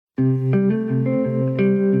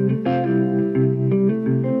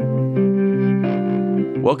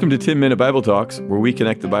Welcome to 10-Minute Bible Talks, where we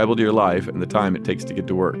connect the Bible to your life and the time it takes to get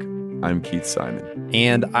to work. I'm Keith Simon.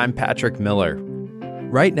 And I'm Patrick Miller.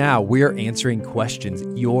 Right now, we're answering questions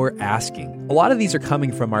you're asking. A lot of these are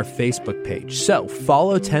coming from our Facebook page. So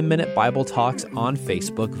follow 10-Minute Bible Talks on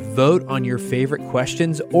Facebook, vote on your favorite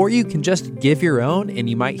questions, or you can just give your own and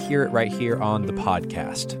you might hear it right here on the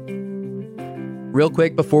podcast. Real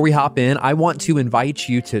quick, before we hop in, I want to invite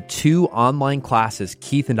you to 2 online classes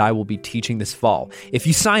Keith and I will be teaching this fall. If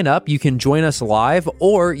you sign up, you can join us live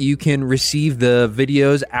or you can receive the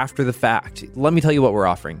videos after the fact. Let me tell you what we're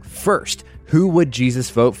offering. First, who would Jesus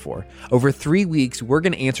vote for? Over 3 weeks, we're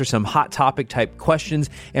going to answer some hot topic type questions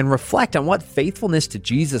and reflect on what faithfulness to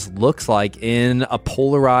Jesus looks like in a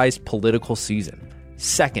polarized political season.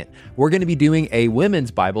 Second, we're going to be doing a women's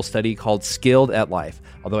Bible study called Skilled at Life,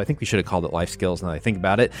 although I think we should have called it Life Skills now that I think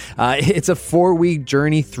about it. It's a 4-week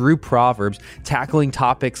journey through Proverbs, tackling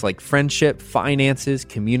topics like friendship, finances,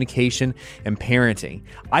 communication, and parenting.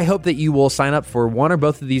 I hope that you will sign up for one or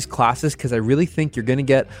both of these classes because I really think you're going to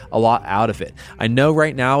get a lot out of it. I know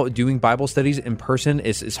right now doing Bible studies in person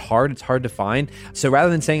is hard. It's hard to find. So rather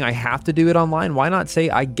than saying I have to do it online, why not say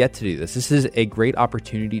I get to do this? This is a great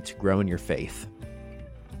opportunity to grow in your faith.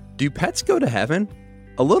 Do pets go to heaven?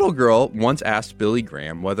 A little girl once asked Billy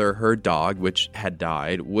Graham whether her dog, which had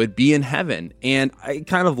died, would be in heaven, and I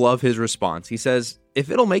kind of love his response. He says,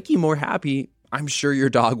 "If it'll make you more happy, I'm sure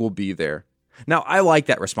your dog will be there." Now, I like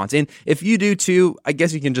that response, and if you do too, I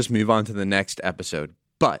guess you can just move on to the next episode.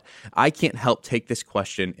 But I can't help take this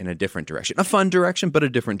question in a different direction, a fun direction, but a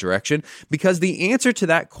different direction, because the answer to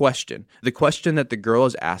that question, the question that the girl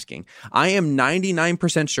is asking, I am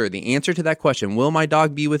 99% sure the answer to that question, will my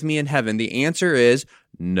dog be with me in heaven? The answer is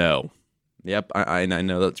no. Yep, I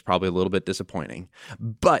know that's probably a little bit disappointing,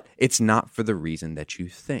 but it's not for the reason that you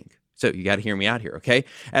think. So you got to hear me out here, okay?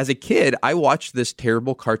 As a kid, I watched this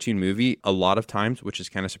terrible cartoon movie a lot of times, which is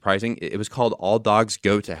kind of surprising. It was called All Dogs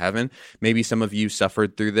Go to Heaven. Maybe some of you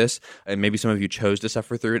suffered through this, and maybe some of you chose to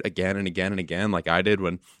suffer through it again and again and again, like I did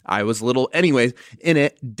when I was little. Anyways, in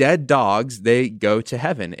it, dead dogs, they go to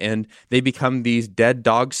heaven, and they become these dead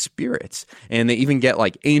dog spirits. And they even get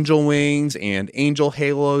like angel wings and angel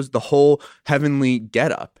halos, the whole heavenly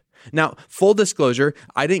getup. Now, full disclosure,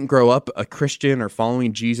 I didn't grow up a Christian or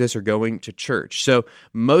following Jesus or going to church. So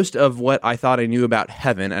most of what I thought I knew about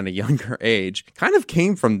heaven at a younger age kind of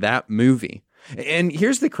came from that movie. And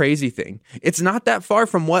here's the crazy thing. It's not that far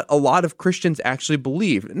from what a lot of Christians actually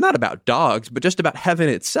believe, not about dogs, but just about heaven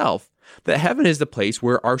itself, that heaven is the place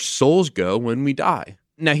where our souls go when we die.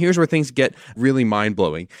 Now, here's where things get really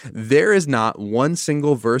mind-blowing. There is not one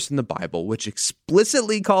single verse in the Bible which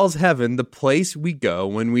explicitly calls heaven the place we go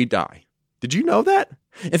when we die. Did you know that?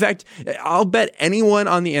 In fact, I'll bet anyone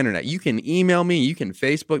on the internet, you can email me, you can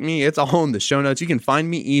Facebook me, it's all in the show notes, you can find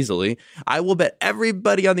me easily. I will bet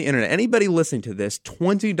everybody on the internet, anybody listening to this,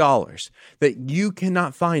 $20 that you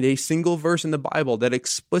cannot find a single verse in the Bible that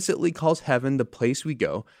explicitly calls heaven the place we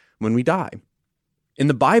go when we die. In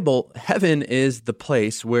the Bible, heaven is the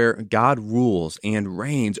place where God rules and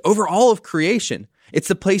reigns over all of creation. It's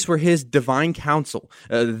the place where his divine counsel,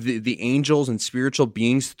 the angels and spiritual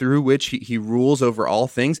beings through which he rules over all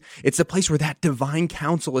things, it's the place where that divine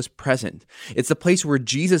counsel is present. It's the place where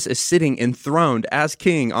Jesus is sitting enthroned as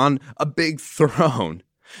king on a big throne.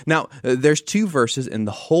 Now, there's 2 verses in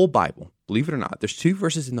the whole Bible, believe it or not, there's 2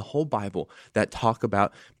 verses in the whole Bible that talk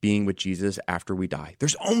about being with Jesus after we die.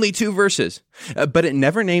 There's only 2 verses, but it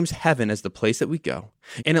never names heaven as the place that we go.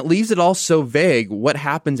 And it leaves it all so vague what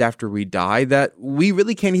happens after we die that we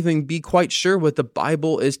really can't even be quite sure what the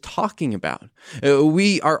Bible is talking about.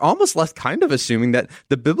 We are almost left kind of assuming that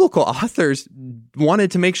the biblical authors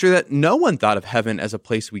wanted to make sure that no one thought of heaven as a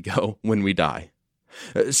place we go when we die.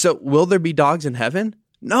 So will there be dogs in heaven?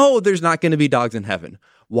 No, there's not going to be dogs in heaven.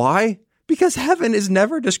 Why? Because heaven is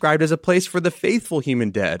never described as a place for the faithful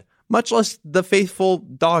human dead, much less the faithful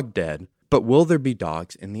dog dead. But will there be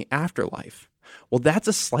dogs in the afterlife? Well, that's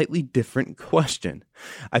a slightly different question.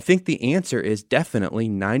 I think the answer is definitely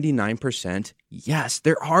 99% yes.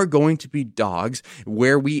 There are going to be dogs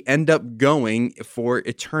where we end up going for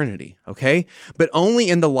eternity, okay? But only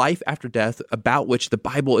in the life after death about which the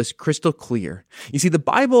Bible is crystal clear. You see, the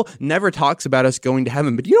Bible never talks about us going to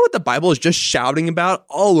heaven, but you know what the Bible is just shouting about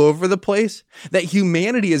all over the place? That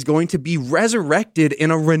humanity is going to be resurrected in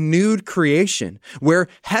a renewed creation where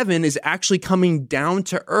heaven is actually coming down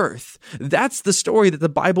to earth. That's the story that the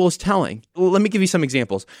Bible is telling. Let me give you some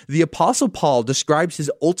examples. The Apostle Paul describes his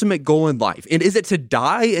ultimate goal in life. And is it to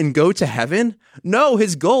die and go to heaven? No,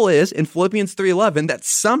 his goal is, in Philippians 3:11, that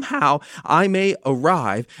somehow I may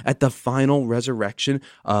arrive at the final resurrection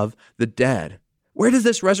of the dead. Where does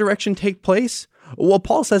this resurrection take place? Well,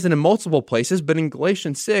 Paul says it in multiple places, but in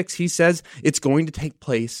Galatians 6, he says it's going to take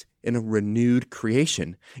place in a renewed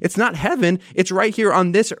creation. It's not heaven, it's right here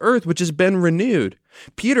on this earth, which has been renewed.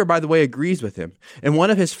 Peter, by the way, agrees with him. In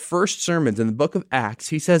one of his first sermons in the book of Acts,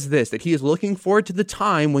 he says this, that he is looking forward to the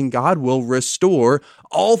time when God will restore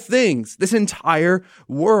all things, this entire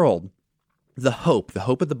world. The hope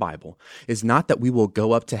of the Bible is not that we will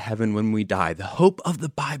go up to heaven when we die. The hope of the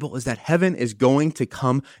Bible is that heaven is going to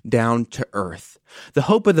come down to earth. The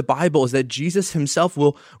hope of the Bible is that Jesus himself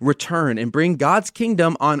will return and bring God's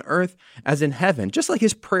kingdom on earth as in heaven, just like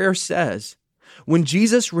his prayer says. When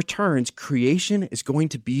Jesus returns, creation is going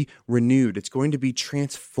to be renewed. It's going to be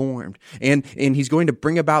transformed. And he's going to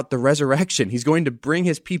bring about the resurrection. He's going to bring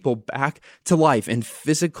his people back to life in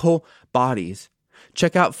physical bodies.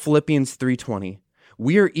 Check out Philippians 3:20.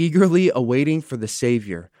 We are eagerly awaiting for the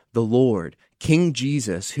Savior, the Lord, King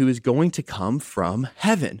Jesus, who is going to come from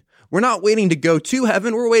heaven. We're not waiting to go to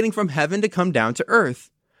heaven. We're waiting from heaven to come down to earth.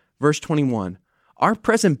 Verse 21. Our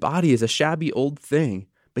present body is a shabby old thing,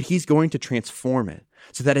 but he's going to transform it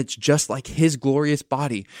so that it's just like his glorious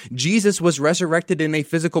body. Jesus was resurrected in a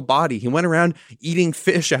physical body. He went around eating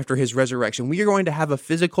fish after his resurrection. We are going to have a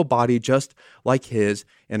physical body just like his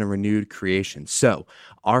in a renewed creation. So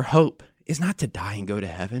our hope is not to die and go to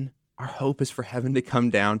heaven. Our hope is for heaven to come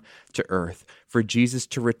down to earth, for Jesus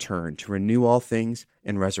to return, to renew all things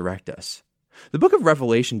and resurrect us. The book of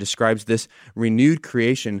Revelation describes this renewed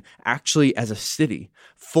creation actually as a city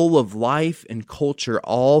full of life and culture,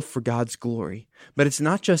 all for God's glory. But it's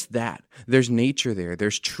not just that. There's nature there.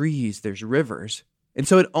 There's trees. There's rivers. And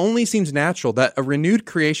so it only seems natural that a renewed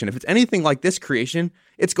creation, if it's anything like this creation,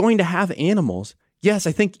 it's going to have animals. Yes,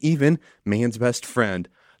 I think even man's best friend,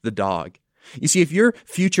 the dog. You see, if your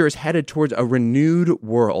future is headed towards a renewed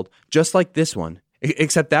world, just like this one,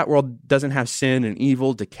 except that world doesn't have sin and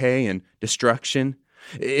evil, decay and destruction.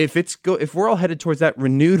 If we're all headed towards that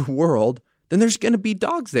renewed world, then there's going to be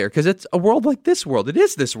dogs there because it's a world like this world. It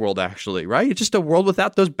is this world actually, right? It's just a world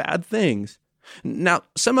without those bad things. Now,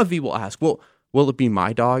 some of you will ask, well, will it be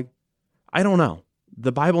my dog? I don't know.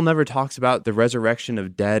 The Bible never talks about the resurrection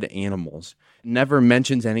of dead animals. It never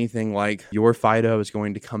mentions anything like your Fido is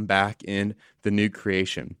going to come back in the new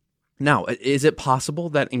creation. Now, is it possible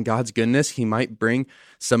that in God's goodness, he might bring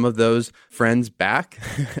some of those friends back?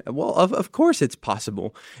 Well, of course it's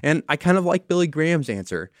possible. And I kind of like Billy Graham's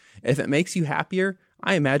answer. If it makes you happier,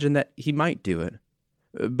 I imagine that he might do it.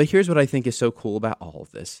 But here's what I think is so cool about all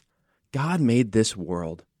of this. God made this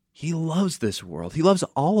world. He loves this world. He loves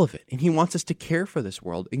all of it. And he wants us to care for this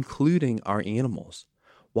world, including our animals.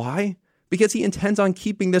 Why? Because he intends on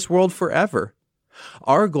keeping this world forever.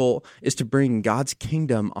 Our goal is to bring God's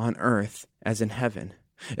kingdom on earth as in heaven.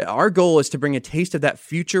 Our goal is to bring a taste of that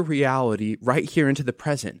future reality right here into the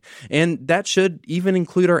present. And that should even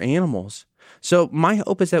include our animals. So my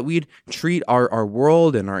hope is that we'd treat our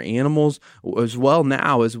world and our animals as well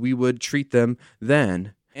now as we would treat them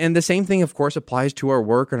then. And the same thing, of course, applies to our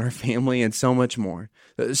work and our family and so much more.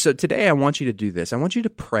 So today I want you to do this. I want you to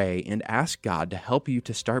pray and ask God to help you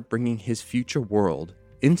to start bringing his future world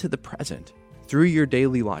into the present. Through your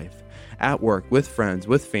daily life, at work, with friends,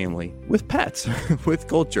 with family, with pets, with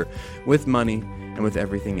culture, with money, and with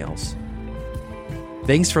everything else.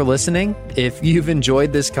 Thanks for listening. If you've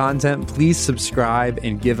enjoyed this content, please subscribe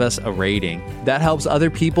and give us a rating. That helps other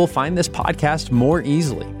people find this podcast more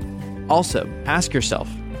easily. Also, ask yourself,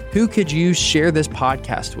 who could you share this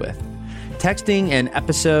podcast with? Texting an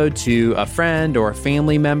episode to a friend or a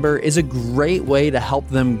family member is a great way to help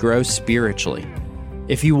them grow spiritually.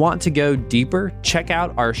 If you want to go deeper, check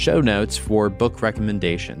out our show notes for book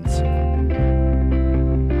recommendations.